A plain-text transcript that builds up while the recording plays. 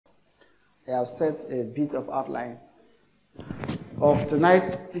I have set a bit of outline of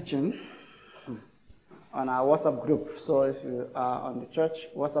tonight's teaching on our WhatsApp group. So if you are on the church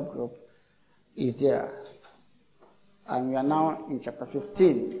WhatsApp group, it's there. And we are now in chapter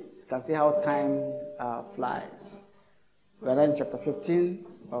 15. You can see how time flies. We are in chapter 15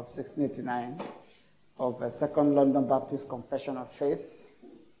 of 1689 of the Second London Baptist Confession of Faith.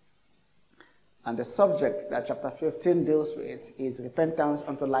 And the subject that chapter 15 deals with is repentance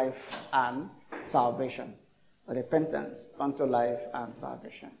unto life and salvation. Repentance unto life and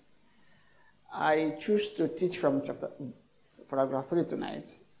salvation. I choose to teach from paragraph 3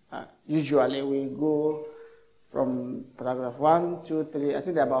 tonight. Usually we go from paragraph 1, 2, 3. I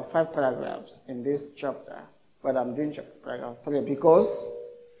think there are about 5 paragraphs in this chapter, but I'm doing paragraph 3 because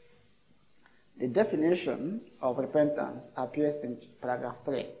the definition of repentance appears in paragraph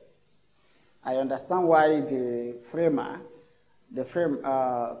 3. I understand why the framers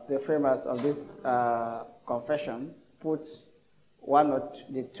of this confession put one or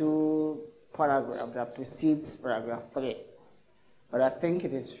the 2 paragraphs that precedes paragraph 3. But I think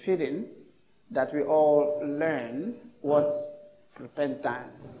it is fitting that we all learn what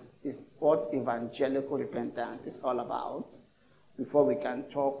repentance is, what evangelical repentance is all about, before we can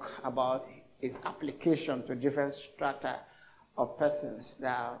talk about its application to different strata of persons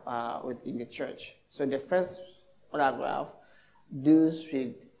that are within the church. So the first paragraph deals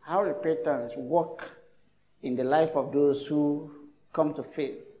with how repentance works in the life of those who come to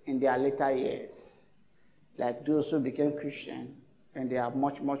faith in their later years, like those who became Christian and they are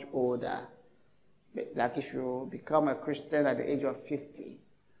much, much older. Like if you become a Christian at the age of 50,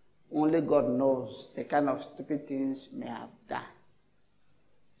 only God knows the kind of stupid things you may have done.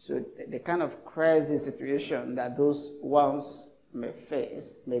 So the kind of crisis situation that those ones may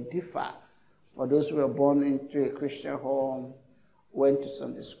face may differ for those who were born into a Christian home, went to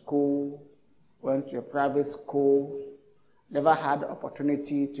Sunday school, went to a private school, never had the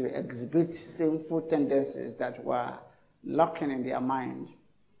opportunity to exhibit sinful tendencies that were lurking in their mind.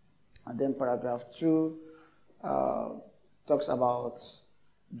 And then paragraph 2 talks about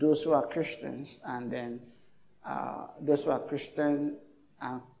those who are Christians, and then those who are Christian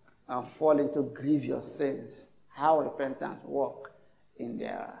and fall into grievous sins, how repentance work in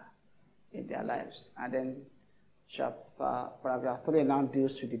their lives. And then paragraph 3 now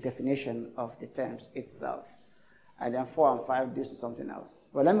deals with the definition of the terms itself. And then 4 and 5 deals with something else.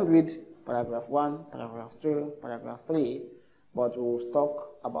 Well, let me read paragraph 1, paragraph 2, paragraph 3, but we'll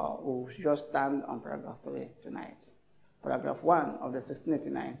just stand on paragraph 3 tonight. Paragraph 1 of the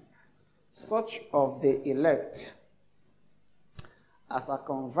 1689. Such of the elect as are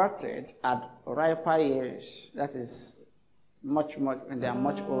converted at riper years, that is much when they are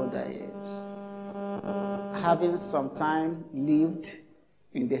much older years, having some time lived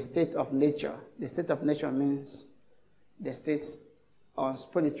in the state of nature. The state of nature means the state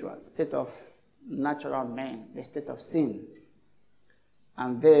unspiritual, state of natural man, the state of sin,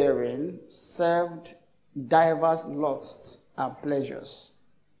 and therein served diverse lusts and pleasures.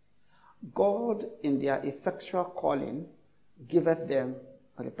 God in their effectual calling giveth them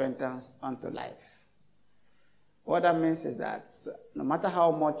repentance unto life. What that means is that no matter how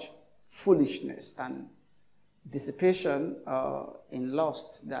much foolishness and dissipation in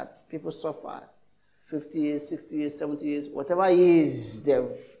lust that people suffer, 50 years, 60 years, 70 years, whatever years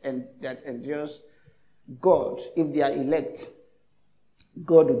that endures, God, if they are elect,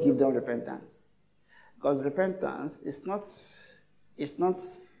 God will give them repentance. Because repentance is not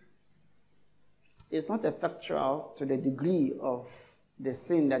effectual to the degree of the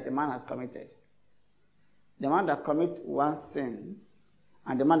sin that the man has committed. The man that commits one sin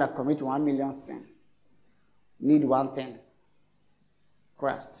and the man that commits 1 million sin need one thing: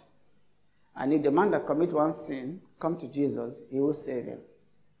 Christ. And if the man that commits one sin come to Jesus, he will save him.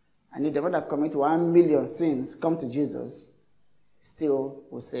 And if the man that commits 1 million sins come to Jesus, still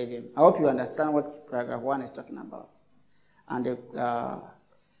will save him. I hope you understand what paragraph 1 is talking about. And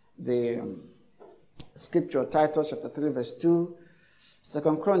the scripture title, chapter 3, verse 2,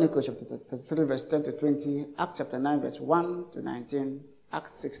 2 Chronicles, chapter 3, verse 10 to 20, Acts chapter 9, verse 1 to 19,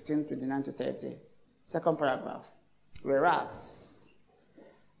 Acts 16, 29 to 30. Second paragraph. Whereas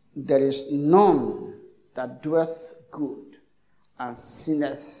there is none that doeth good and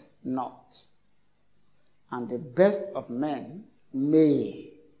sinneth not, and the best of men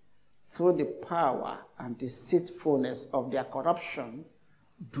may, through the power and deceitfulness of their corruption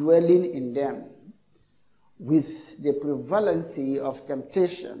dwelling in them, with the prevalency of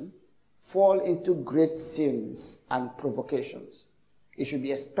temptation, fall into great sins and provocations. It should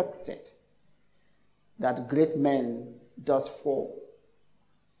be expected that great men does fall.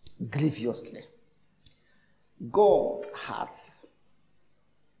 grievously. God hath,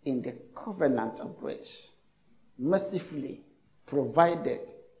 in the covenant of grace, mercifully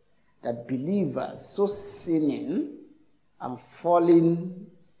provided that believers so sinning and falling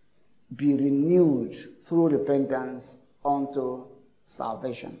be renewed through repentance unto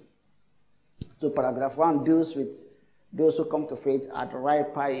salvation. So paragraph 1 deals with those who come to faith at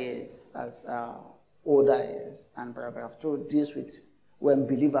riper years as older years, and paragraph 2 deals with when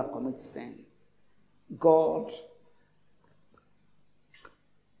believer commits sin. God,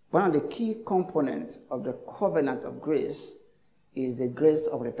 one of the key components of the covenant of grace is the grace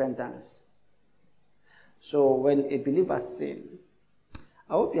of repentance. So when a believer sins,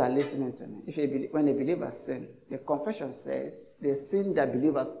 I hope you are listening to me. When a believer sins, the confession says the sin that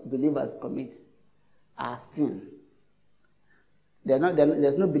believers commit are sin.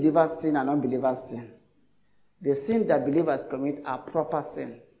 There's no believer's sin and unbeliever's sin. The sin that believers commit are proper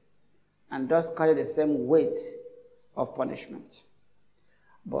sin and thus carry the same weight of punishment.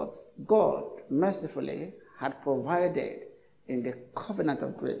 But God mercifully had provided in the covenant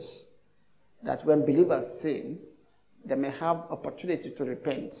of grace that when believers sin, they may have opportunity to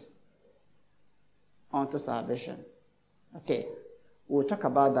repent unto salvation. Okay, we'll talk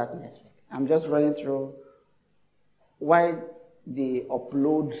about that next week. I'm just running through why they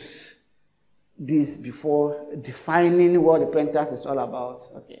upload this before defining what repentance is all about.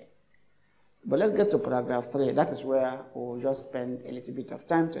 Okay, but let's get to paragraph 3. That is where we'll just spend a little bit of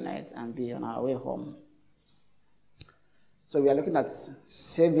time tonight and be on our way home. So we are looking at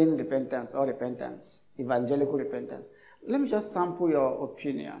saving repentance or repentance, evangelical repentance. Let me just sample your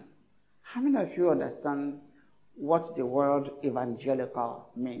opinion. How many of you understand what the word evangelical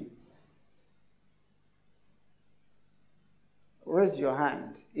means? Raise your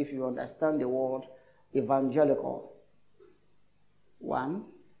hand if you understand the word evangelical. 1.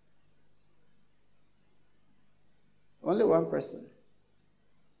 Only one person.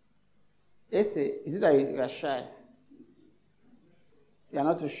 Is it that you are shy? You are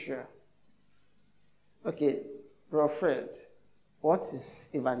not too sure. Okay, Bro Fred, what is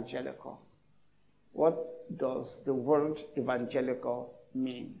evangelical? What does the word evangelical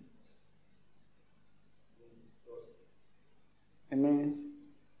mean? It means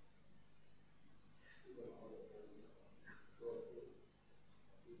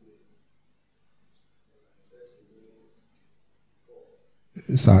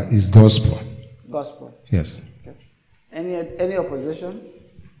it's gospel. Gospel. Yes. Okay. Any opposition?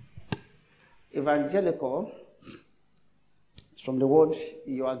 Evangelical is from the word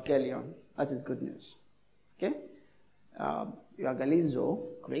Evangelion. That is good news. Okay?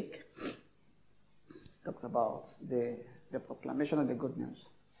 Evangelizo, Greek, talks about the proclamation of the good news.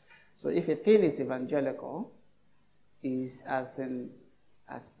 So if a thing is evangelical, is as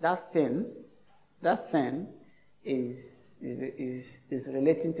that thing is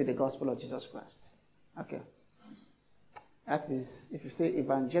relating to the gospel of Jesus Christ. Okay. That is, if you say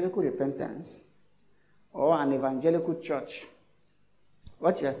evangelical repentance or an evangelical church,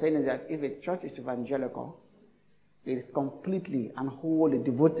 what you are saying is that if a church is evangelical, it is completely and wholly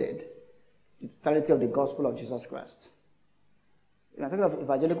devoted to the totality of the gospel of Jesus Christ. When I'm talking of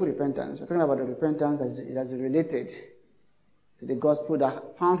evangelical repentance, we're talking about the repentance that is related to the gospel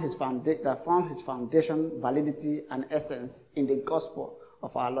that found his foundation, validity, and essence in the gospel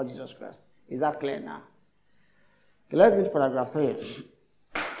of our Lord Jesus Christ. Is that clear now? Okay, let's read paragraph 3.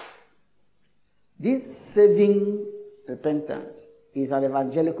 This saving repentance is an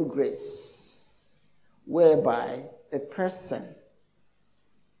evangelical grace whereby a person,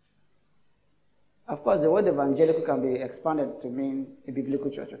 of course, the word evangelical can be expanded to mean a biblical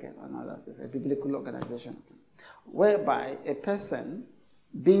church, okay, another, a biblical organization, okay, whereby a person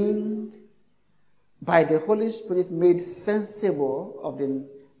being by the Holy Spirit made sensible of the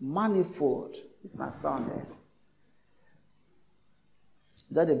manifold, is my sound there.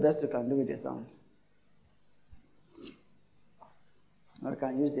 Is that the best you can do with the sound? Or you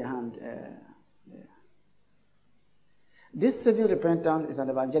can use the hand. This saving repentance is an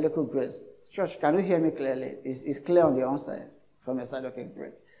evangelical grace. Church, can you hear me clearly? It's clear on the outside. From your side, okay,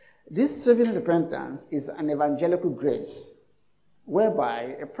 great. This saving repentance is an evangelical grace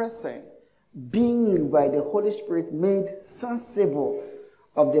whereby a person, being by the Holy Spirit made sensible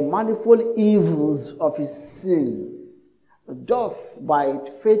of the manifold evils of his sin, doth by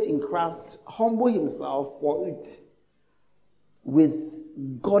faith in Christ humble himself for it with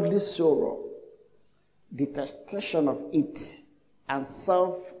godly sorrow, detestation of it, and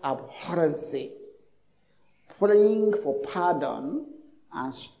self-abhorrency, praying for pardon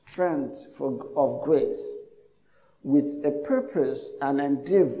and strength of grace, with a purpose and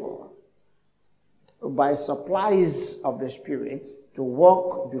endeavor by supplies of the Spirit to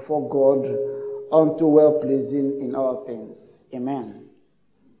walk before God unto well-pleasing in all things. Amen.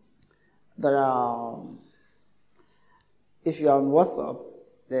 There are, if you are on WhatsApp,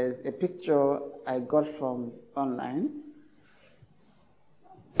 there's a picture I got from online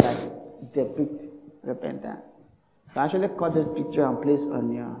that depicts repentance. You can actually cut this picture and place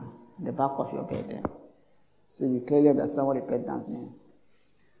on the back of your bed there. So you clearly understand what repentance means.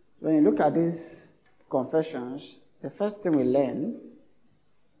 When you look at these confessions, the first thing we learn,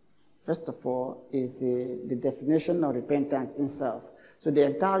 first of all, is the definition of repentance itself. So the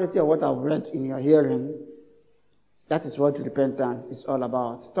entirety of what I've read in your hearing, that is what repentance is all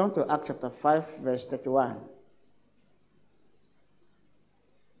about. Turn to Acts chapter 5, verse 31.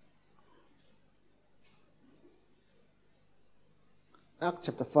 Acts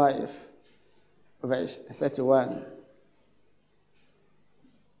chapter 5, verse 31.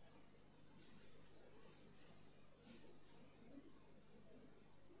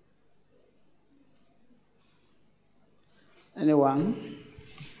 Anyone?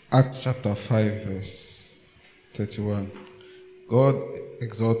 Acts chapter 5, verse 31. God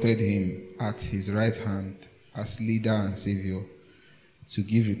exalted him at his right hand as leader and savior to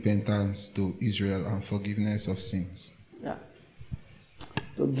give repentance to Israel and forgiveness of sins. Yeah.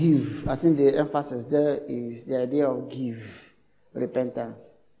 To give, I think the emphasis there is the idea of give,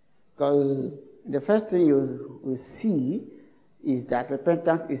 repentance. Because the first thing you will see is that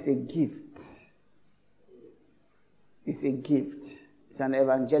repentance is a gift. It's a gift. It's an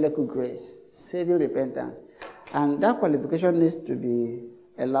evangelical grace, saving repentance. And that qualification needs to be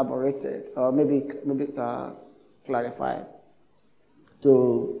elaborated or maybe clarified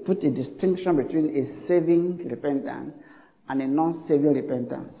to put a distinction between a saving repentance and a non-saving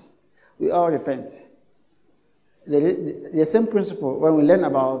repentance. We all repent. The same principle when we learn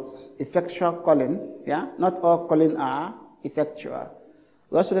about effectual calling, yeah? Not all calling are effectual.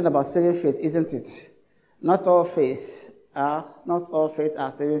 We also learn about saving faith, isn't it? Not all faith are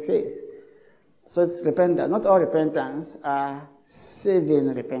saving faith. So it's repentance. Not all repentance are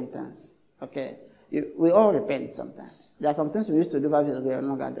saving repentance. Okay? We all repent sometimes. There are some things we used to do 5 years ago we are no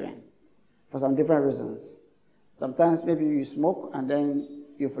longer doing for some different reasons. Sometimes maybe you smoke and then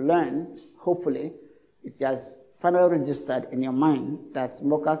you've learned, hopefully, it has finally registered in your mind that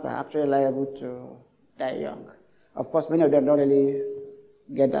smokers are actually liable to die young. Of course, many of them don't really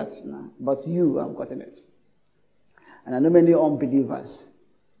get that now, but you have gotten it. And I know many unbelievers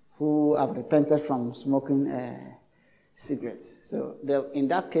who have repented from smoking cigarettes. So in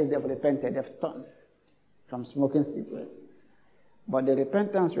that case, they've repented, they've turned from smoking cigarettes. But the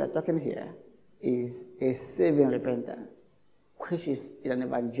repentance we are talking here is a saving repentance, which is an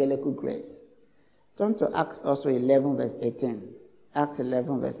evangelical grace. Turn to Acts also 11 verse 18. Acts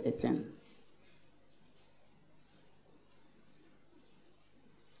 11 verse 18.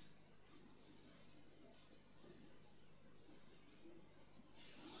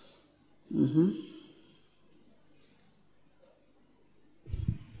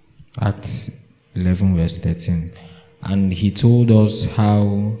 Acts 11 verse 13. And he told us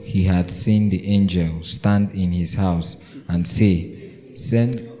how he had seen the angel stand in his house and say,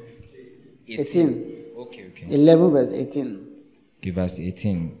 send 18. Okay. 11 verse 18. Give us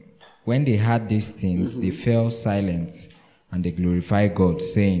 18. When they heard these things, they fell silent, and they glorified God,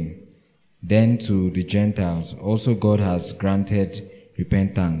 saying, then to the Gentiles also God has granted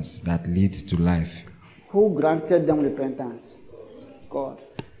repentance that leads to life. Who granted them repentance? God.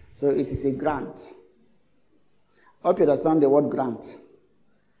 So it is a grant. I hope you understand the word grant.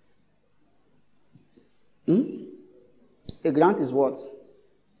 A grant is what?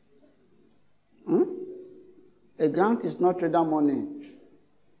 A grant is not trader money.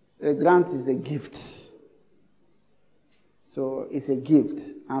 A grant is a gift. So it's a gift.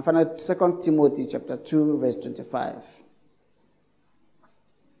 And finally, 2 Timothy chapter 2, verse 25.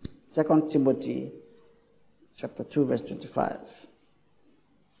 2 Timothy chapter 2, verse 25.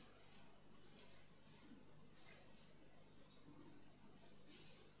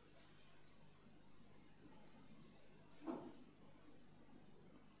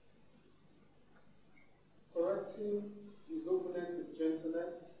 His opponents with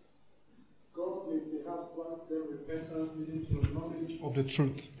gentleness, God may perhaps grant them repentance leading to a knowledge of the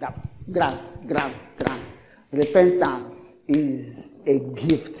truth. Yeah. Grant. Repentance is a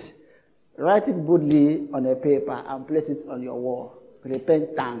gift. Write it boldly on a paper and place it on your wall.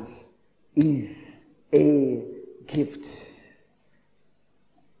 Repentance is a gift.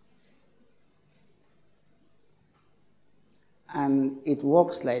 And it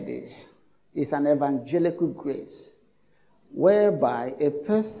works like this. is an evangelical grace, whereby a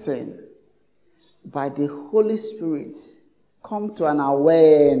person, by the Holy Spirit, come to an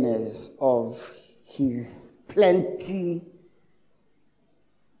awareness of his plenty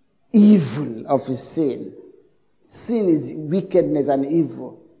evil of his sin. Sin is wickedness and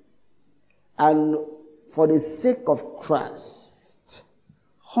evil. And for the sake of Christ,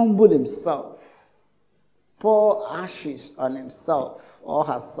 humble himself, pour ashes on himself or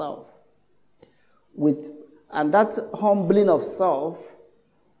herself, and that humbling of self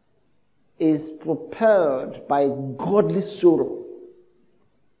is propelled by godly sorrow.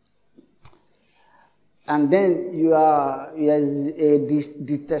 And then there's a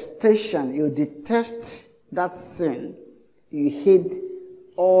detestation. You detest that sin. You hate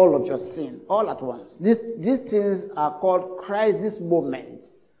all of your sin, all at once. These things are called crisis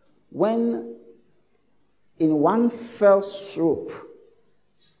moments, when in one fell swoop,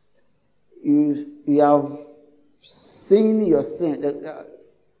 you have seen your sin.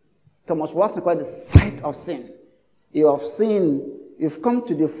 Thomas Watson called it the sight of sin. You've come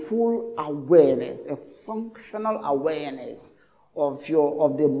to the full awareness, a functional awareness of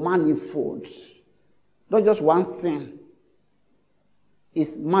the manifold. Not just one sin.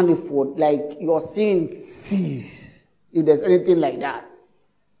 It's manifold, like your sin sees, if there's anything like that.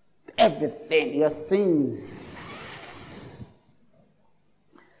 Everything, your sins.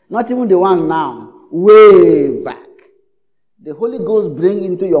 Not even the one now, way back. The Holy Ghost brings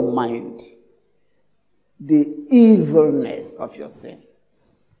into your mind the evilness of your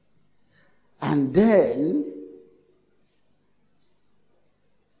sins. And then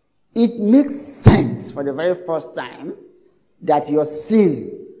it makes sense for the very first time that your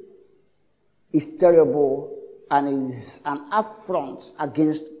sin is terrible and is an affront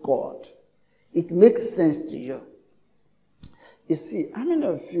against God. It makes sense to you. You see, how many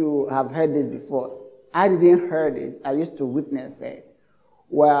of you have heard this before? I didn't heard it. I used to witness it.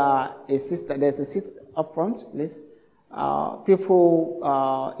 Where there's a seat up front, please. People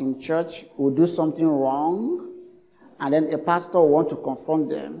in church will do something wrong, and then a pastor will want to confront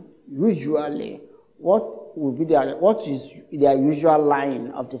them. Usually, what is their usual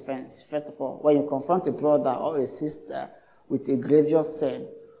line of defense? First of all, when you confront a brother or a sister with a grievous sin,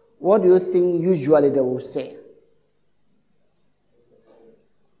 what do you think usually they will say?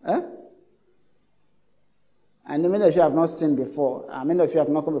 Huh? And many of you have not seen before. Many of you have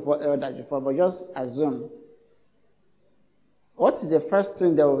not come before elders before, but just assume. What is the first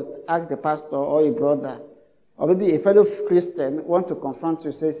thing they would ask the pastor or a brother, or maybe a fellow Christian want to confront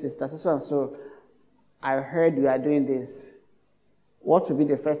you, say, sister, so and so, I heard you are doing this. What would be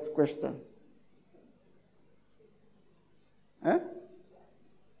the first question? Huh?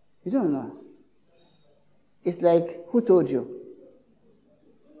 You don't know. It's like, who told you?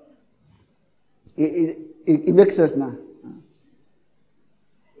 It makes sense now.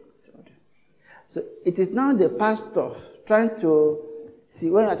 So it is now the pastor trying to see,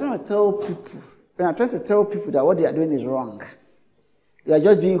 when I'm trying to tell people that what they are doing is wrong, you are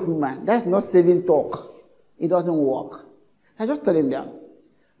just being human. That's not saving talk. It doesn't work. I'm just telling them.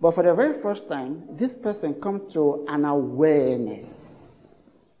 But for the very first time, this person comes to an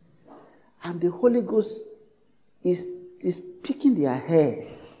awareness. And the Holy Ghost is picking their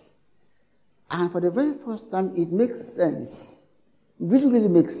hairs. And for the very first time, it makes sense. Really, really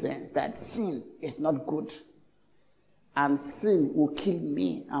makes sense that sin is not good. And sin will kill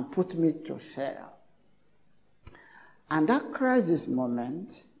me and put me to hell. And that crisis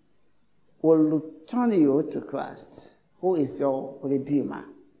moment will turn you to Christ, who is your Redeemer.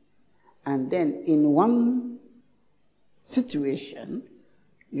 And then in one situation,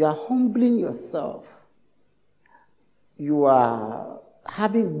 you are humbling yourself. You are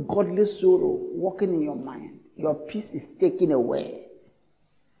having godly sorrow working in your mind. Your peace is taken away.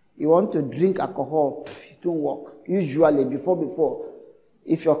 You want to drink alcohol, it won't work. Usually, before,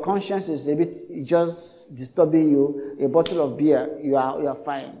 if your conscience is a bit just disturbing you, a bottle of beer, you are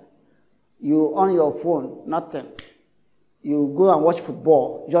fine. You on your phone, nothing. You go and watch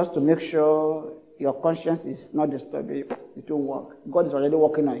football just to make sure your conscience is not disturbing you. It won't work. God is already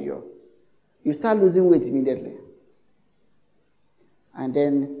working on you. You start losing weight immediately. And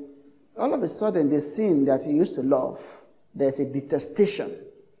then, all of a sudden, the sin that you used to love, there's a detestation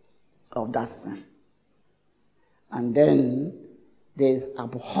of that sin. And then, there's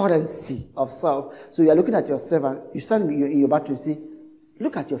abhorrency of self. So you are looking at yourself, and you stand in your bathroom, you see,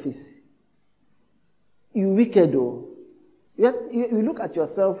 look at your face. You wicked, though. You look at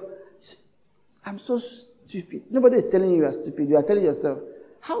yourself, I'm so stupid. Nobody is telling you are stupid. You are telling yourself,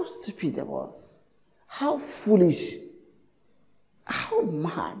 how stupid I was. How foolish. How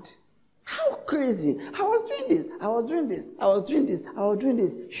mad. How crazy. I was doing this. I was doing this. I was doing this. I was doing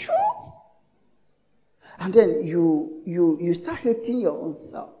this. Sure. And then you start hating your own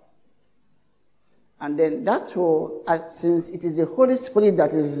self. And then that's all, since it is the Holy Spirit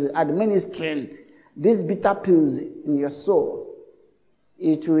that is administering these bitter pills in your soul,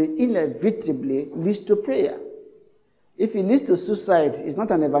 it will inevitably lead to prayer. If it leads to suicide, it's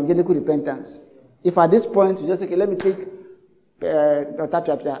not an evangelical repentance. If at this point you just say, okay, let me take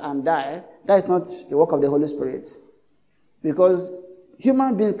and die, that is not the work of the Holy Spirit. Because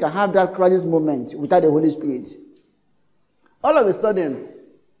human beings can have that crisis moment without the Holy Spirit. All of a sudden,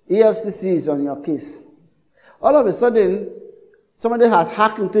 EFCC is on your case. All of a sudden, somebody has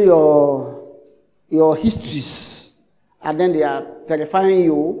hacked into your histories, and then they are terrifying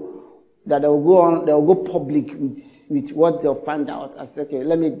you that they will go public with what they'll find out. I say, okay,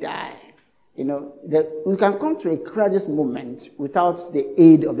 let me die. You know, we can come to a crisis moment without the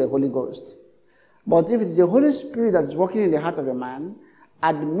aid of the Holy Ghost. But if it is the Holy Spirit that is working in the heart of a man,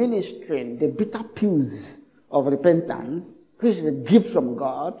 administering the bitter pills of repentance, which is a gift from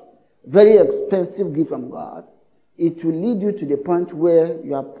God, very expensive gift from God, it will lead you to the point where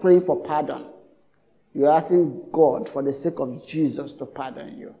you are praying for pardon. You are asking God for the sake of Jesus to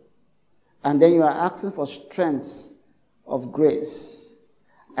pardon you. And then you are asking for strength of grace.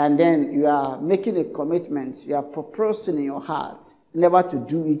 And then you are making a commitment. You are proposing in your heart never to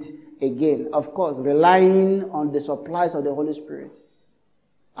do it again. Of course, relying on the supplies of the Holy Spirit.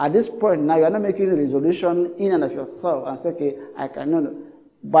 At this point now, you are not making a resolution in and of yourself and say, okay, I cannot.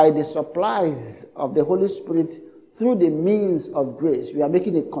 By the supplies of the Holy Spirit, through the means of grace, you are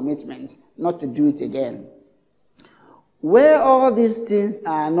making a commitment not to do it again. Where all these things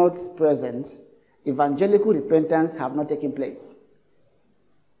are not present, evangelical repentance have not taken place.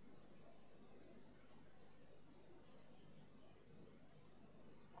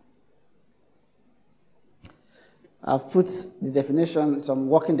 I've put the definition, some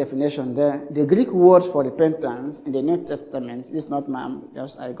working definition there. The Greek word for repentance in the New Testament, this is not mine,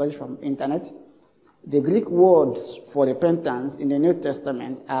 I got it from internet. The Greek words for repentance in the New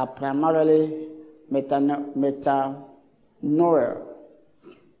Testament are primarily metanoia.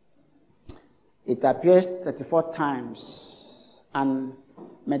 It appears 34 times, and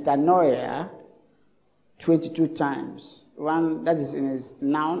metanoia 22 times. One that is in its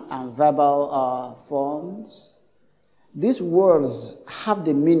noun and verbal forms. These words have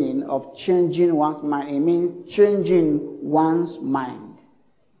the meaning of changing one's mind. It means changing one's mind.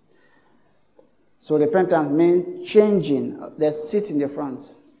 So repentance means changing. There's a seat in the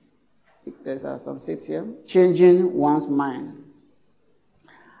front. There's some seats here. Changing one's mind.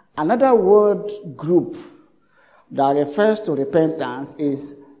 Another word group that refers to repentance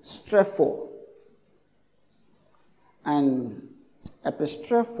is strepho. And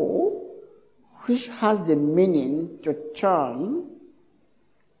epistrepho, which has the meaning to turn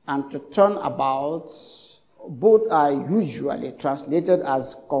and to turn about, both are usually translated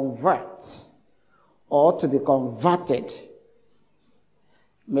as convert or to be converted.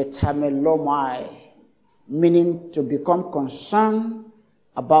 Metamelomai, meaning to become concerned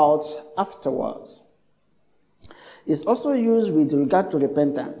about afterwards. It's also used with regard to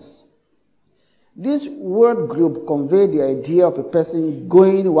repentance. This word group conveys the idea of a person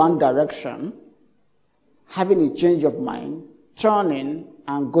going one direction, having a change of mind, turning,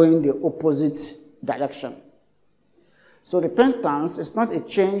 and going the opposite direction. So repentance is not a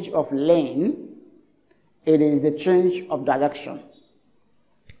change of lane, it is a change of direction.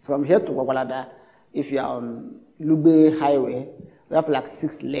 From here to Wawalada, if you are on Lube Highway, we have like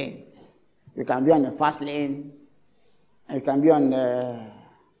 6 lanes. You can be on the fast lane, and you can be on the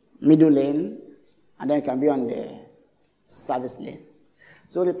middle lane, and then you can be on the service lane.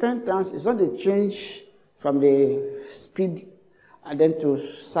 So repentance is not a change from the speed and then to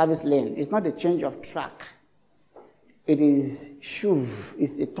service lane. It's not a change of track. It is shuv,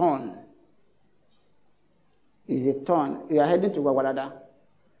 it's a turn. It's a turn. You are heading to Wawalada,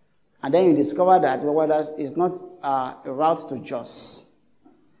 and then you discover that Wawalada is not a route to Jos.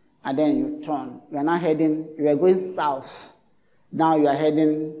 And then you turn. You are now heading, you are going south. Now you are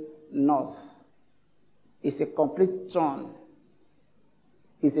heading north. It's a complete turn.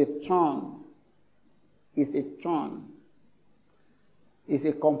 It's a turn. Is a turn. Is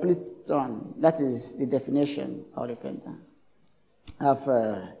a complete turn. That is the definition of repentance. I've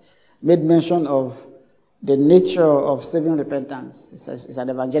made mention of the nature of saving repentance. It's an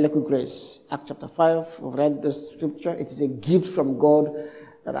evangelical grace. Acts chapter 5, we've read the scripture. It is a gift from God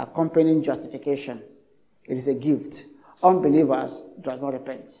that accompanying justification. It is a gift. Unbelievers does not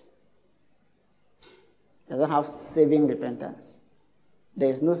repent. They don't have saving repentance. There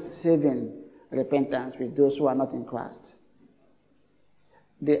is no saving repentance with those who are not in Christ.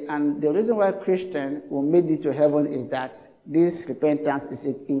 And the reason why Christians will make it to heaven is that this repentance is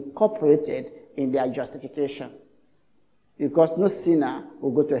incorporated in their justification. Because no sinner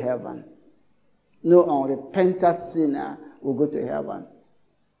will go to heaven. No unrepentant sinner will go to heaven.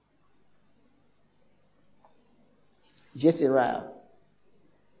 Jezreel,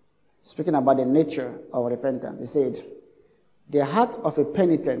 speaking about the nature of repentance, he said, the heart of a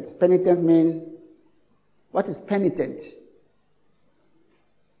penitent. Penitent means, what is penitent?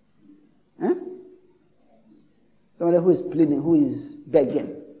 Huh? Somebody who is pleading, who is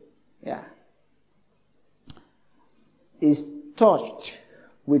begging. Yeah. Is touched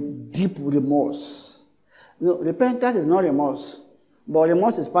with deep remorse. No, repentance is not remorse, but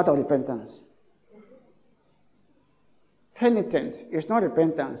remorse is part of repentance. Penitent is not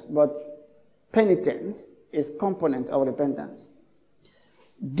repentance, but penitence is component of repentance.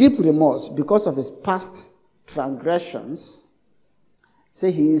 Deep remorse because of his past transgressions.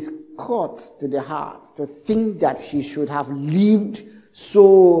 Say he is caught to the heart to think that he should have lived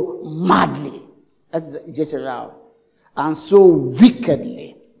so madly. That's Jezreel. And so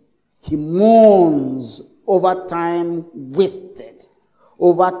wickedly. He mourns over time wasted,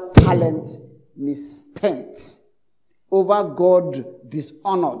 over talent misspent, over God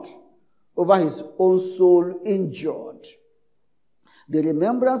dishonored, over his own soul injured. The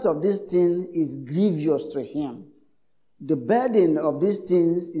remembrance of this thing is grievous to him. The burden of these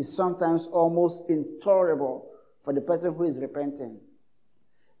things is sometimes almost intolerable for the person who is repenting.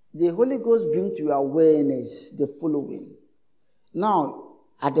 The Holy Ghost brings to your awareness the following. Now,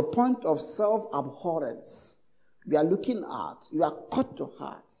 at the point of self-abhorrence, you are looking at, you are cut to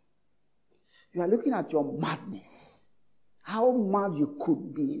heart. You are looking at your madness. How mad you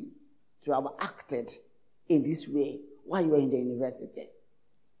could be to have acted in this way while you were in the university.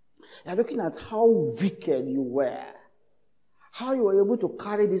 You are looking at how wicked you were. How you were able to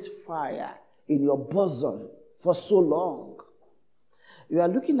carry this fire in your bosom for so long. You are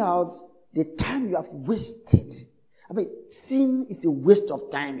looking at the time you have wasted. I mean, sin is a waste of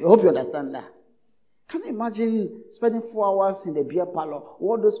time. I hope you understand that. Can you imagine spending 4 hours in the beer parlor?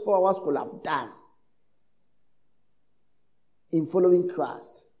 What those 4 hours could have done in following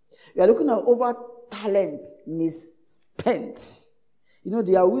Christ. You are looking at over talent misspent. You know,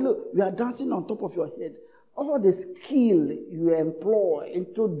 you are dancing on top of your head. All the skill you employ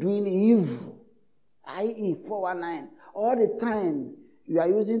into doing evil, i.e. 419, all the time you are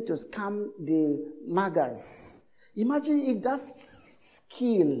using to scam the magas. Imagine if that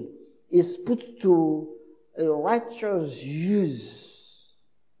skill is put to a righteous use.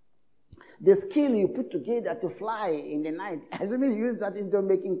 The skill you put together to fly in the night, assuming you use that into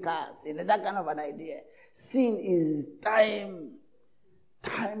making cars, that kind of an idea. Sin is time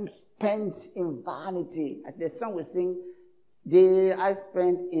spent in vanity. As the song we sing, day I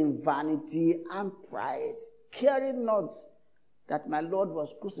spent in vanity and pride, caring not that my Lord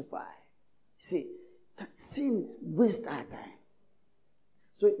was crucified. See, sin wastes our time.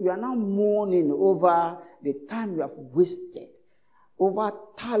 So you are now mourning over the time you have wasted, over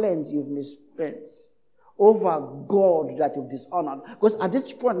talent you've misspent, over God that you've dishonored. Because at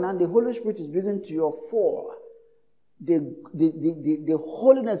this point now, the Holy Spirit is bringing to your fore the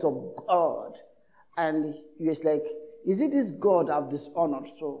holiness of God. And it's like, is it this God I've dishonored?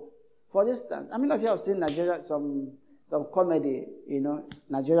 So, for instance, how many of you have seen Nigeria, some comedy,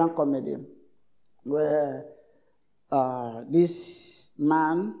 Nigerian comedy, where this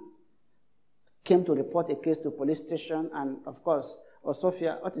man came to report a case to police station, and of course,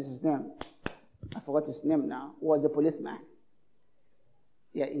 Sophia, what is his name? I forgot his name now, was the policeman.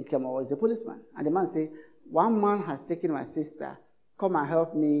 Yeah, in Kema was the policeman. And the man said, one man has taken my sister, come and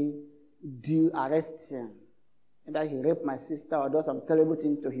help me arrest him. And that he raped my sister or done some terrible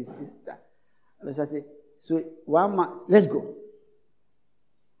thing to his sister. And so I said, so one man, let's go.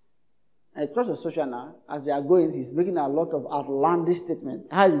 And across the social now, as they are going, he's making a lot of outlandish statements.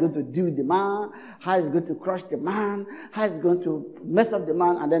 How he's going to deal with the man, how he's going to crush the man, how he's going to mess up the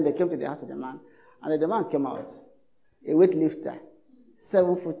man. And then they came to the house of the man. And then the man came out, a weightlifter,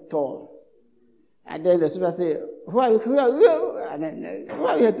 7 foot tall. And then the super said, who are you? And then, who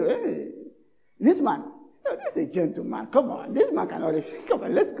are you here to? Hey, this man. Oh, this is a gentleman. Come on. This man cannot refuse. Come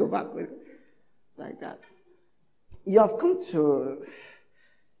on, let's go back with it. Like that. You have come to,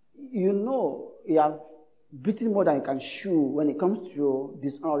 you have beaten more than you can chew when it comes to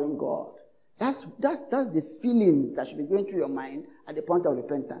dishonoring God. That's the feelings that should be going through your mind at the point of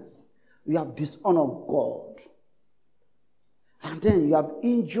repentance. You have dishonored God. And then you have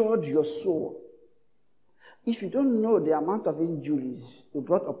injured your soul. If you don't know the amount of injuries you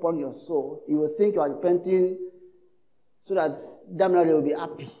brought upon your soul, you will think you are repenting so that Damnary will be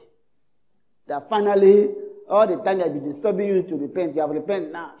happy. That finally, all the time that be disturbing you to repent, you have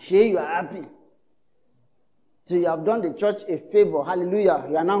repented now. You are happy. So you have done the church a favor. Hallelujah.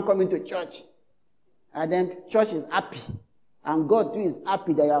 You are now coming to church. And then church is happy. And God too is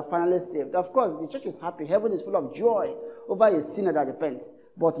happy that you are finally saved. Of course, the church is happy. Heaven is full of joy over a sinner that repents.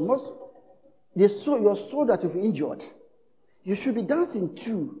 But your soul that you've injured, you should be dancing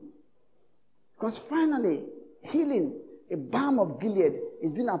too. Because finally, healing, a balm of Gilead,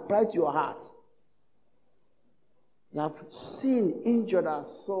 is being applied to your heart. You have sin injured our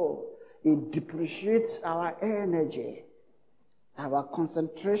soul. It depreciates our energy, our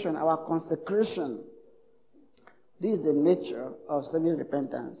concentration, our consecration. This is the nature of saving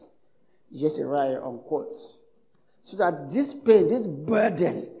repentance. Jesse Rye unquotes. So that this pain, this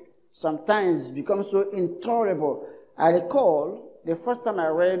burden, sometimes becomes so intolerable. I recall the first time I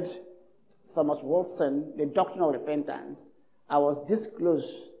read Thomas Wolfson, The Doctrine of Repentance, I was this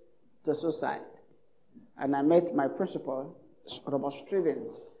close to suicide. And I met my principal, Robert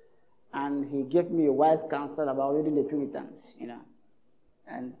Strivens, and he gave me a wise counsel about reading the Puritans,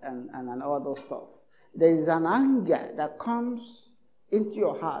 and all those stuff. There is an anger that comes into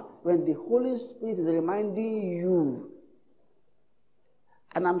your heart when the Holy Spirit is reminding you.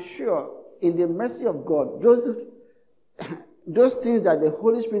 And I'm sure in the mercy of God, those things that the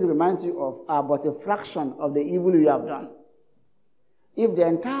Holy Spirit reminds you of are but a fraction of the evil you have done. If the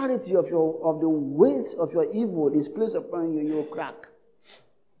entirety of the weight of your evil is placed upon you, you will crack.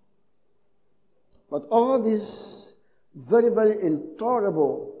 But all this very, very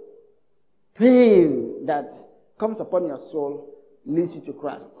intolerable pain that comes upon your soul leads you to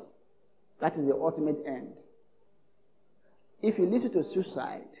Christ. That is the ultimate end. If it leads you to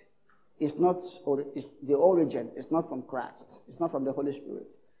suicide, it's the origin. It's not from Christ. It's not from the Holy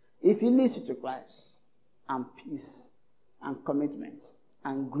Spirit. If it leads you to Christ and peace and commitment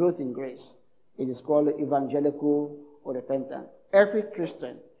and growth in grace, it is called evangelical or repentance. Every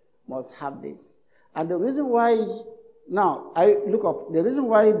Christian must have this. And the reason why, now I look up, the reason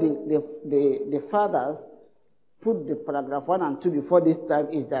why the fathers put the paragraph 1 and 2 before this time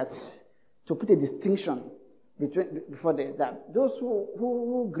is that to put a distinction before this, that those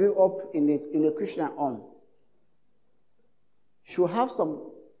who grew up in a Christian home should have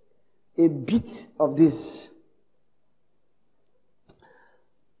a bit of this.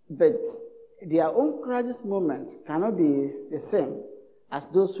 But their own crisis moment cannot be the same as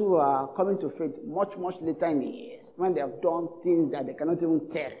those who are coming to faith much, much later in the years, when they have done things that they cannot even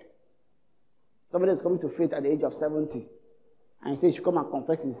tell. Somebody is coming to faith at the age of 70, and he says he should come and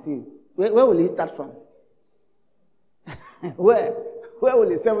confess his sin. Where will he start from? Where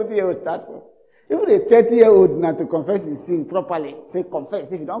will a 70-year-old start from? Even a 30-year-old now to confess his sin properly, say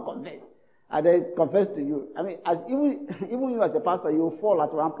confess. If you don't confess, and then confess to you. I mean, even you as a pastor, you will fall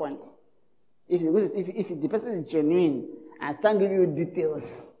at one point. If the person is genuine and start giving you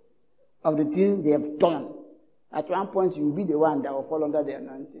details of the things they have done, at one point you will be the one that will fall under the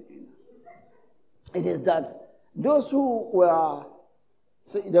anointing. It is that those who were,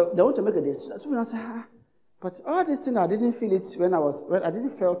 so they want to make a decision. So when I say, but all these things I didn't feel it when I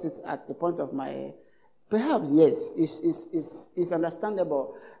didn't felt it at the point of my. Perhaps yes, it's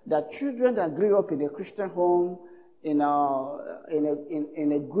understandable that children that grew up in a Christian home, in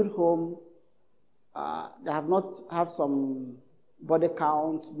a good home, they have not have some body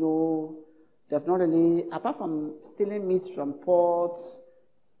count. No, they've not really, apart from stealing meat from pots.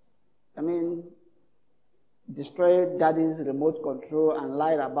 I mean, destroyed daddy's remote control and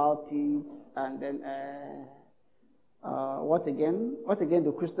lied about it, and then what again? What again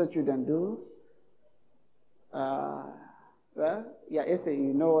do Christian children do? Well, yeah, Essay,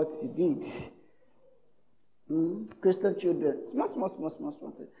 you know what you did. Christian children, small.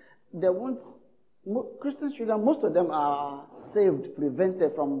 They won't. Christian children, most of them are saved,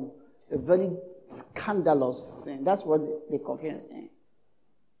 prevented from a very scandalous sin. That's what they confess in.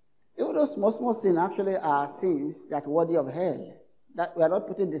 Even those small sins actually are sins that are worthy of hell. That we are not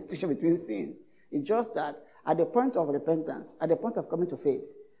putting distinction between sins. It's just that at the point of repentance, at the point of coming to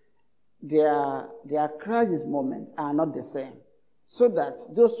faith, their crisis moments are not the same. So that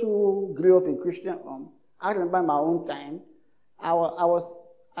those who grew up in Christian home, I remember my own time, I was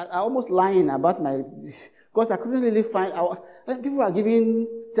almost lying about my, because I couldn't really find, and people are giving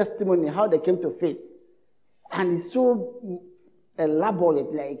testimony how they came to faith. And it's so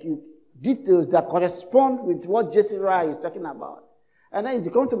elaborate, like details that correspond with what Jesse Rye is talking about. And then you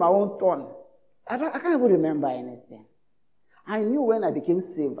come to my own turn, I can't even remember anything. I knew when I became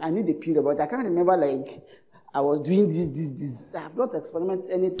saved, I knew the period, but I can't remember, like, I was doing this. I have not experimented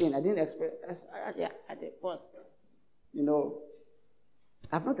anything. I didn't experiment. At the first,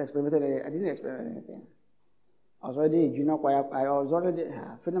 I've not experimented anything. I didn't experiment anything. I was already a junior choir. I was already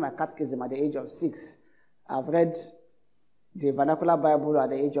filling my catechism at the age of 6. I've read the vernacular Bible at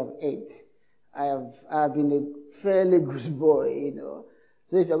the age of 8. I've been a fairly good boy,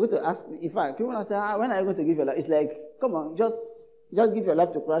 So if you're going to ask me, in fact, people will say, when are you going to give your life? It's like, come on, just give your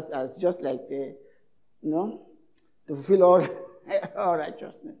life to Christ as just like to fulfill all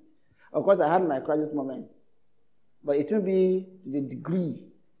righteousness. Of course, I had my crisis moment, but it will be to the degree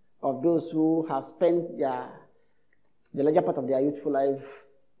of those who have spent the larger part of their youthful life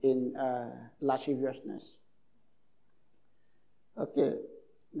in lasciviousness. Okay,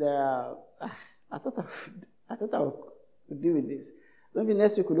 I thought I would deal with this. Maybe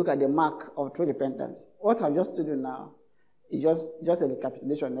next week we'll look at the mark of true repentance. What I've just told you now is just a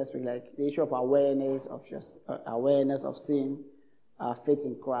recapitulation next week, like the issue of awareness of sin, faith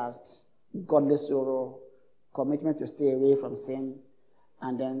in Christ, godly sorrow, commitment to stay away from sin,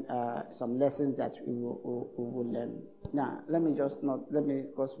 and then some lessons that we will learn. Now,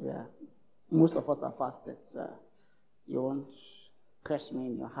 because most of us are fasted, so you won't curse me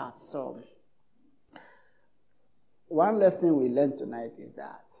in your heart. So, one lesson we learned tonight is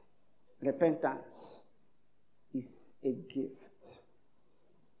that repentance is a gift.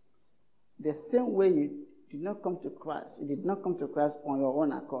 The same way you did not come to Christ, you did not come to Christ on your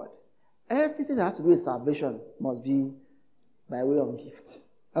own accord. Everything that has to do with salvation must be by way of gift.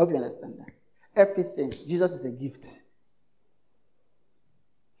 I hope you understand that. Everything. Jesus is a gift.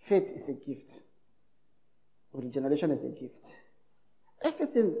 Faith is a gift. Regeneration is a gift.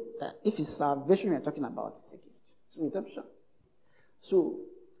 Everything that, if it's salvation you're talking about, is a gift. It's redemption. So,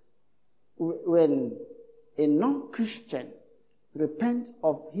 when a non-Christian repents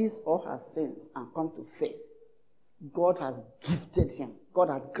of his or her sins and come to faith, God has gifted him. God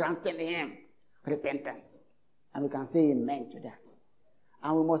has granted him repentance. And we can say amen to that.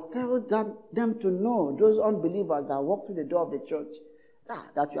 And we must tell them to know, those unbelievers that walk through the door of the church,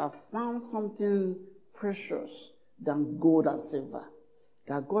 that you have found something precious than gold and silver.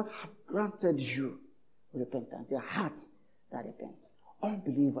 That God has granted you repentance, the heart that repents.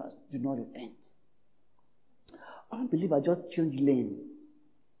 Unbelievers do not repent. Unbelievers just change lane.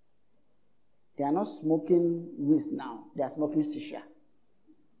 They are not smoking weed now. They are smoking shisha.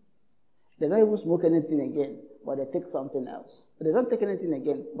 They don't even smoke anything again, but they take something else. They don't take anything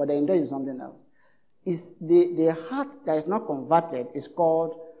again, but they indulge in something else. It's the heart that is not converted is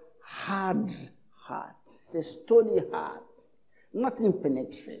called hard heart. It's a stony heart. Nothing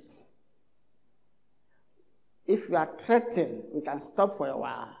penetrates. If we are threatened, we can stop for a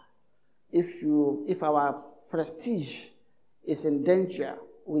while. If our prestige is in danger,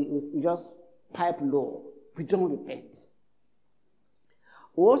 we just pipe low. We don't repent.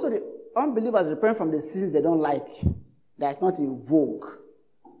 Also, the unbelievers repent from the sins they don't like. That's not in vogue.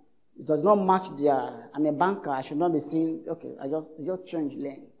 It does not match their. I'm a banker. I should not be seen. Okay, I just change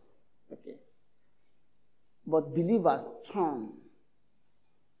lanes. Okay. But believers turn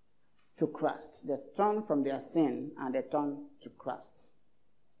to Christ. They turn from their sin and they turn to Christ.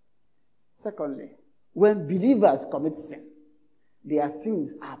 Secondly, when believers commit sin, their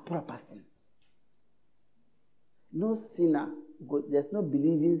sins are proper sins. No sinner, there's no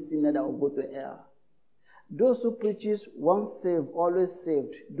believing sinner that will go to hell. Those who preaches once saved, always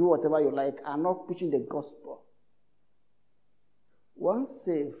saved, do whatever you like, are not preaching the gospel. Once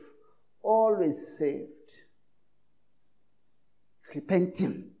saved, always saved.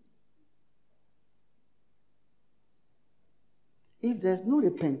 Repenting. If there's no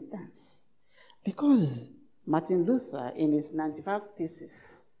repentance, because Martin Luther, in his 95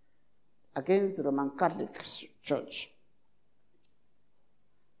 Theses against the Roman Catholic Church,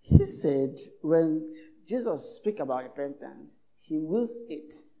 he said when Jesus speaks about repentance, he wills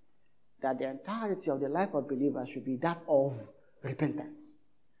it that the entirety of the life of believers should be that of repentance,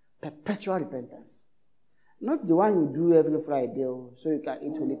 perpetual repentance. Not the one you do every Friday so you can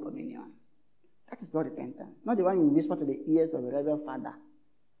eat Holy Communion. That is not repentance. Not the one you whisper to the ears of a Reverend Father.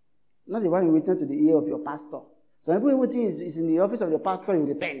 Not the one you whisper to the ear of your pastor. So everything is in the office of the pastor, you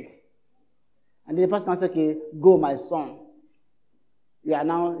repent. And the pastor says, okay, go my son. You are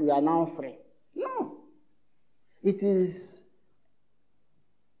now free. No. It is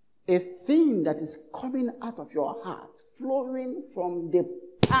a thing that is coming out of your heart, flowing from the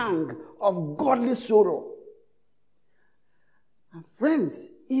pang of godly sorrow. And friends,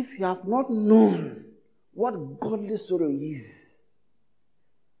 if you have not known what godly sorrow is,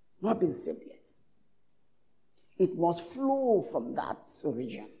 not been saved yet, it must flow from that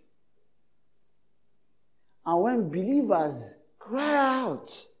origin. And when believers cry out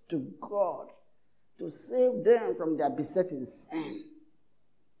to God to save them from their besetting sin,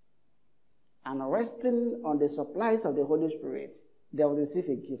 and resting on the supplies of the Holy Spirit, they will receive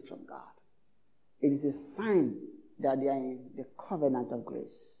a gift from God. It is a sign that they are in the covenant of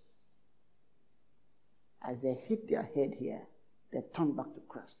grace. As they hit their head here, they turn back to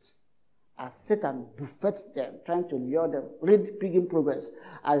Christ. As Satan buffets them, trying to lure them, read Pilgrim Progress,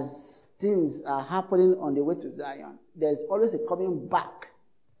 as things are happening on the way to Zion, there's always a coming back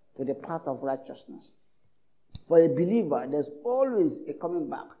to the path of righteousness. For a believer, there's always a coming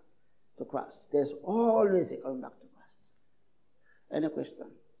back to Christ. There's always a coming back to Christ. Any question?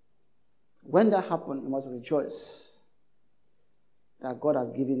 When that happens, you must rejoice that God has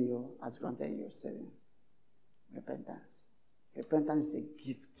given you, has granted you saving. Repentance. Repentance is a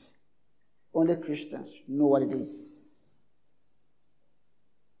gift. Only Christians know what it is.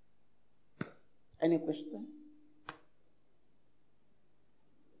 Any question?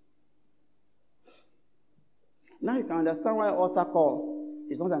 Now you can understand why altar call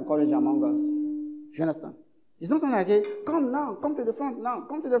is not encouraged among us. Do you understand? It's not something like, hey, come now, come to the front now,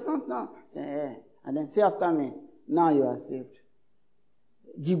 come to the front now. Say, hey, and then say after me, now you are saved.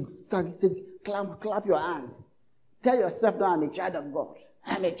 Say, clap your hands. Tell yourself now, I'm a child of God.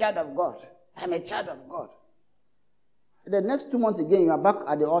 I'm a child of God. I'm a child of God. The next 2 months again, you are back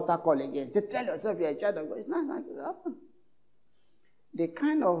at the altar call again. Say, tell yourself you're a child of God. It's not like it will happen. The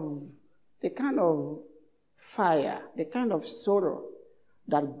kind of fire, the kind of sorrow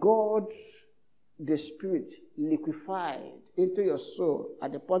that God, the Spirit, liquefied into your soul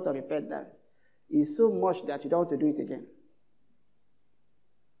at the point of repentance is so much that you don't want to do it again.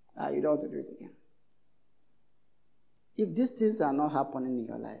 You don't want to do it again. If these things are not happening in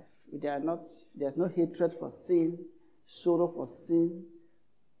your life, if there's no hatred for sin, sorrow for sin,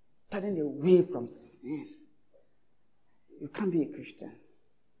 turning away from sin, you can't be a Christian,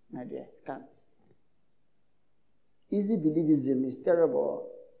 my dear. You can't. Easy believism is terrible.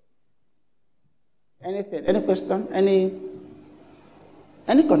 Anything? Any question?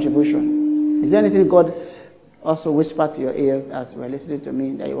 Any contribution? Is there anything God also whispered to your ears as you were listening to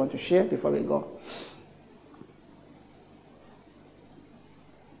me that you want to share before we go?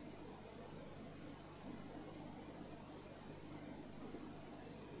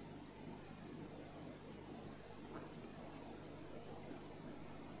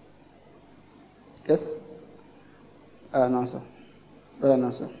 Yes? No, sir. Brother,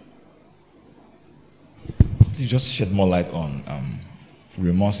 no, sir. You just shed more light on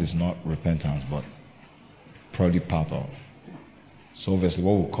remorse is not repentance, but probably part of. So obviously,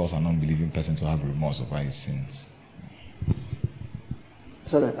 what would cause an unbelieving person to have remorse over his sins?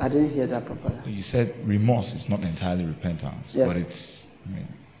 Sorry, I didn't hear that properly. You said remorse is not entirely repentance, yes. But it's,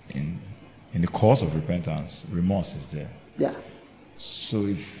 in the course of repentance, remorse is there. Yeah. So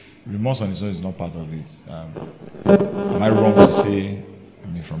if remorse on its own is not part of it, am I wrong to say,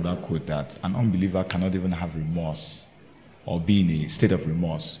 from that quote, that an unbeliever cannot even have remorse or be in a state of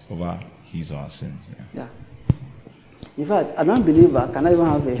remorse over his or her sins? Yeah. In fact, an unbeliever cannot even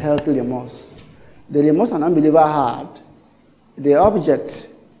have a healthy remorse. The remorse an unbeliever had, the object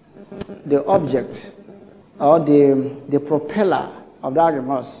or the propeller of that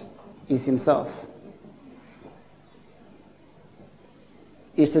remorse is himself.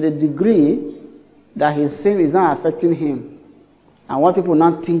 It's to the degree that his sin is not affecting him and what people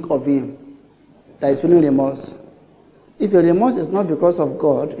now think of him that he's feeling remorse. If your remorse is not because of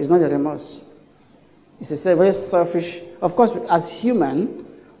God, it's not a remorse. It's a very selfish. Of course, as human,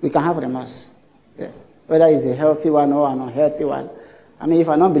 we can have remorse. Yes. Whether it's a healthy one or an unhealthy one. If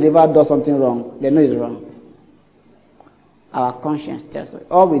an unbeliever does something wrong, they know it's wrong. Our conscience tells us.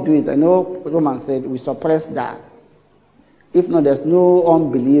 All we do is, Roman said, we suppress that. If not, there's no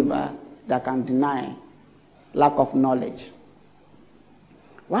unbeliever that can deny lack of knowledge.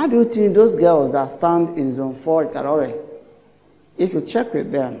 Why do you think those girls that stand in Zone 4 at Tarore, if you check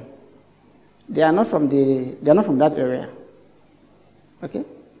with them, they are not from that area. Okay?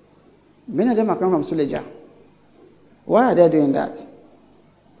 Many of them are coming from Suleja. Why are they doing that?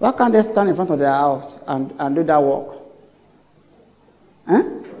 Why can't they stand in front of their house and do that work? Huh?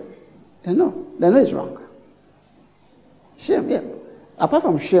 They know it's wrong. Shame, yeah. Apart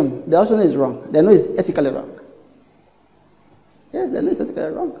from shame, they also know it's wrong. They know it's ethically wrong. Yes, they know it's ethically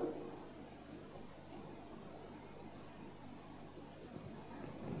wrong.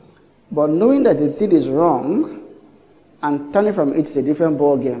 But knowing that the thing is wrong and turning from it is a different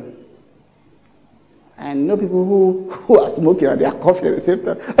ball game. I know people who are smoking and they are coughing at the same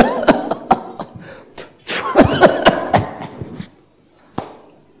time.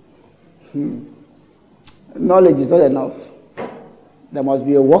 knowledge is not enough. There must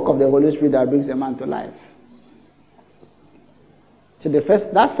be a work of the Holy Spirit that brings a man to life. So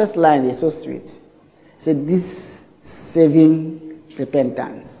that first line is so sweet. So this saving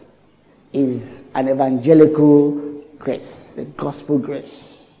repentance is an evangelical grace, a gospel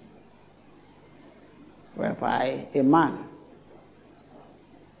grace, whereby a man,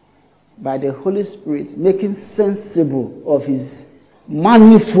 by the Holy Spirit, making sensible of his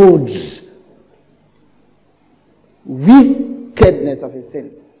manifold wickedness of his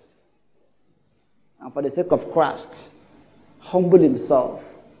sins, and for the sake of Christ, humble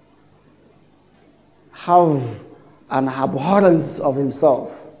himself, have an abhorrence of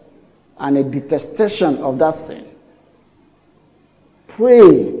himself and a detestation of that sin,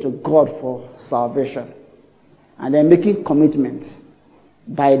 pray to God for salvation, and then making commitment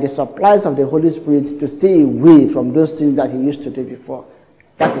by the supplies of the Holy Spirit to stay away from those things that he used to do before.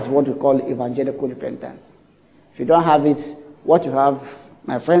 That is what we call evangelical repentance. If you don't have it, what you have,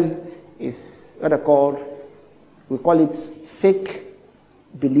 my friend, is what we call it fake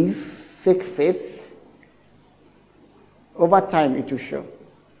belief, fake faith. Over time, it will show.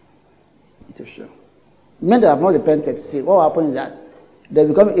 It will show. Men that have not repented, see, what happens is that they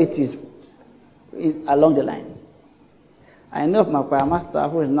become atheists along the line. I know of my choir master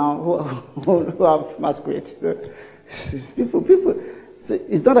who is now, who have masquerade. So, people, so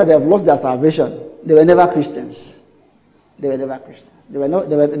it's not that they have lost their salvation. They were never Christians. They were never Christians. They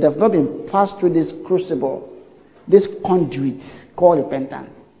have not been passed through this crucible, this conduit called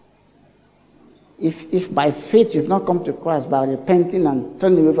repentance. If by faith you've not come to Christ by repenting and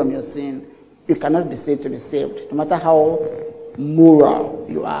turning away from your sin, you cannot be saved to be saved, no matter how moral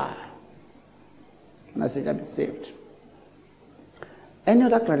you are. You cannot say that be saved. Any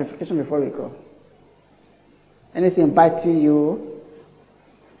other clarification before we go? Anything biting you?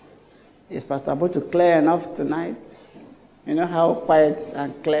 Is Pastor Abutu clear enough tonight? You know how quiet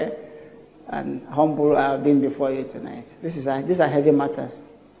and clear and humble I have been before you tonight. These are heavy matters.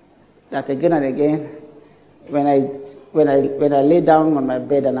 That again and again, when I lay down on my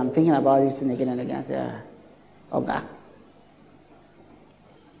bed and I'm thinking about this thing again and again, I say, oh God.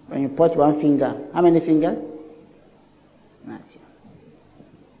 When you put one finger, how many fingers? Not sure.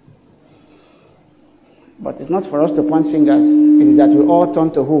 But it's not for us to point fingers. It is that we all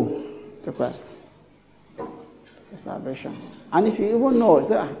turn to who? To Christ. For salvation. And if you even know,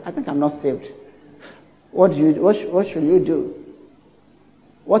 say, I think I'm not saved. What should you do?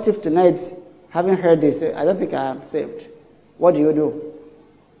 What if tonight, having heard this, I don't think I am saved? What do you do?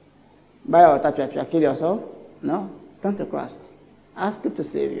 Buy or tapia, kill yourself? No. Turn to Christ. Ask him to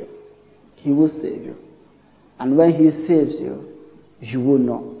save you. He will save you. And when he saves you, you will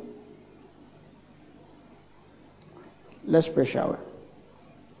know. Let's pray, shall we?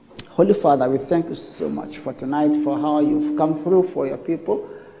 Holy Father, we thank you so much for tonight, for how you've come through for your people.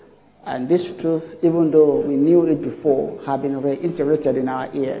 And this truth, even though we knew it before, have been reiterated in our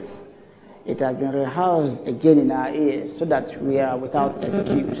ears. It has been rehearsed again in our ears so that we are without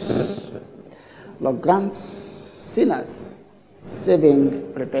excuse. Lord, grant sinners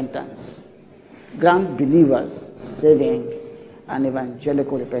saving repentance. Grant believers saving and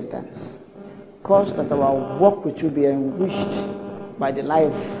evangelical repentance. Cause that our walk with you be enriched by the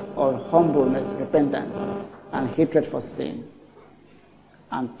life of humbleness, repentance, and hatred for sin,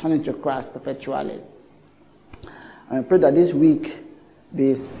 and turning to Christ perpetually. And I pray that this week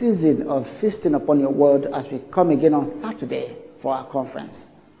be a season of feasting upon your word as we come again on Saturday for our conference.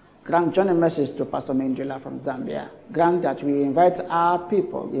 Grant journey message to Pastor Menjula from Zambia. Grant that we invite our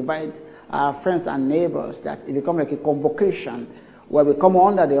people, invite our friends and neighbors, that it become like a convocation where we come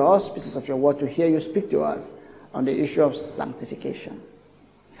under the auspices of your word to hear you speak to us on the issue of sanctification.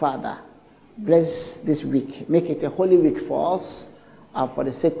 Father, bless this week. Make it a holy week for us and for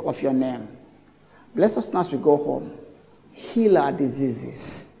the sake of your name. Bless us now as we go home. Heal our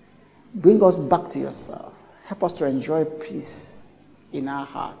diseases. Bring us back to yourself. Help us to enjoy peace in our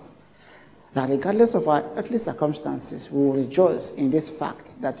hearts. That regardless of our earthly circumstances, we will rejoice in this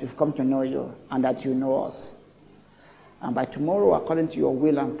fact that we've come to know you and that you know us. And by tomorrow, according to your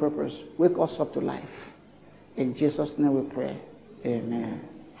will and purpose, wake us up to life. In Jesus' name we pray. Amen.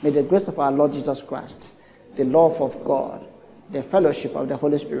 May the grace of our Lord Jesus Christ, the love of God, the fellowship of the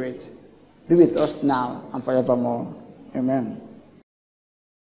Holy Spirit be with us now and forevermore. Amen.